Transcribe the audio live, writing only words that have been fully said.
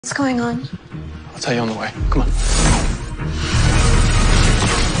What's going on? I'll tell you on the way. Come on.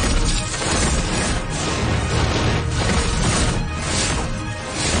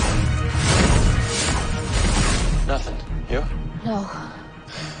 Nothing. You? No.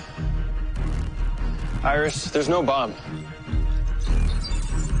 Iris, there's no bomb.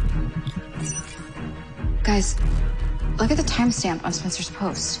 Guys, look at the timestamp on Spencer's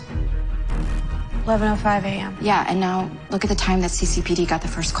post. 11:05 a.m. Yeah, and now look at the time that CCPD got the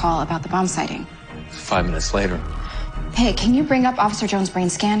first call about the bomb sighting. 5 minutes later. Hey, can you bring up Officer Jones' brain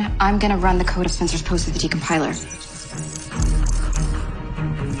scan? I'm gonna run the code of Spencer's post through the decompiler.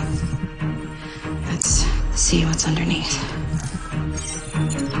 Let's see what's underneath.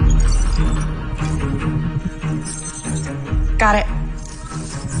 Got it.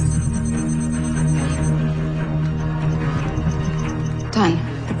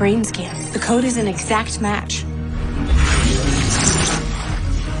 Done. The brain scan. The code is an exact match.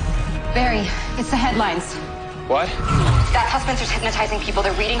 Barry, it's the headlines. What? That's how Spencer's hypnotizing people.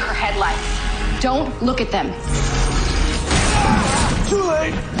 They're reading her headlines. Don't look at them. Too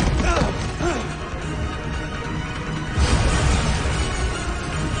late!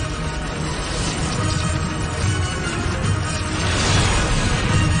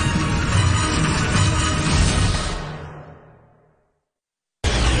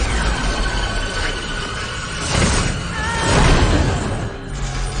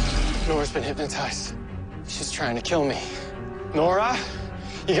 Nora's been hypnotized. She's trying to kill me. Nora,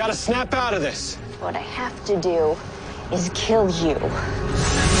 you gotta snap out of this. What I have to do is kill you.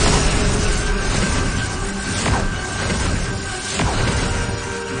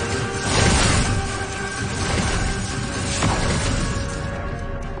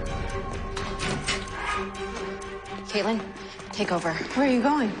 Caitlin, take over. Where are you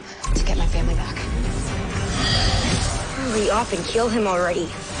going? To get my family back. Hurry up and kill him already.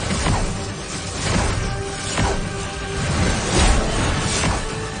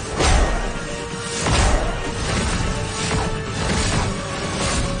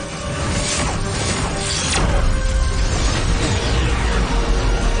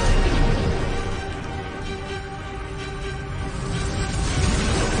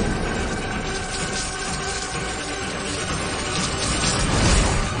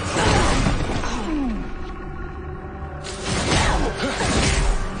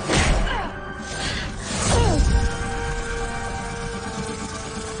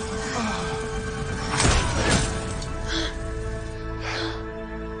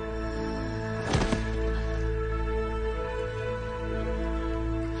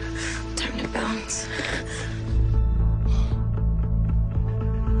 Time to bounce.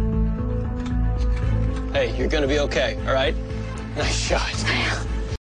 Hey, you're gonna be okay, all right? Nice shot.